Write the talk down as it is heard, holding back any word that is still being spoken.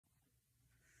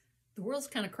The world's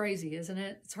kind of crazy, isn't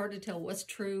it? It's hard to tell what's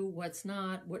true, what's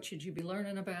not, what should you be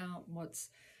learning about, what's,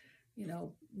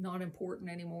 not important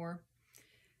anymore.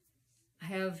 I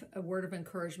have a word of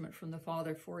encouragement from the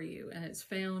Father for you, and it's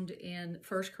found in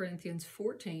 1 Corinthians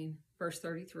 14, verse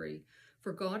 33.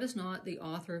 For God is not the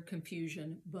author of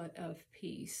confusion, but of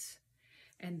peace.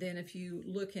 And then if you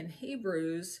look in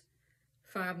Hebrews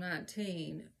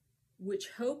 5:19, which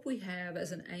hope we have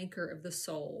as an anchor of the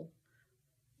soul.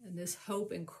 And this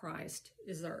hope in Christ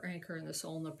is our anchor in the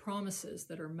soul, and the promises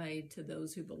that are made to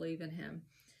those who believe in him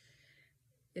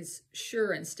is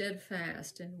sure and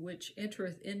steadfast, and which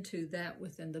entereth into that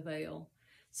within the veil.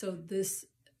 So this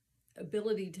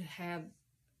ability to have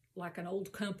like an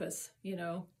old compass,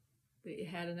 that you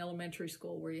had in elementary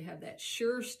school, where you have that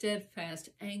sure, steadfast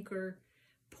anchor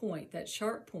point, that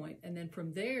sharp point, and then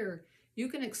from there you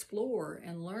can explore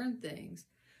and learn things,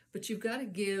 but you've got to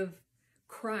give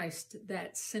Christ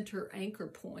that center anchor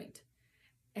point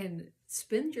and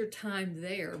spend your time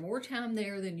there, more time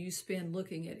there than you spend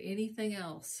looking at anything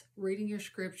else, reading your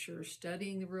scripture,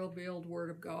 studying the revealed word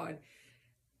of God,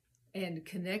 and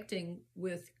connecting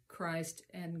with Christ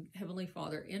and Heavenly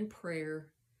Father in prayer.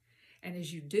 And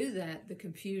as you do that, the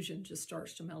confusion just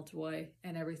starts to melt away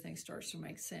and everything starts to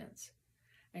make sense.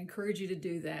 I encourage you to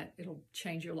do that. It'll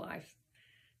change your life.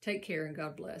 Take care and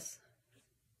God bless.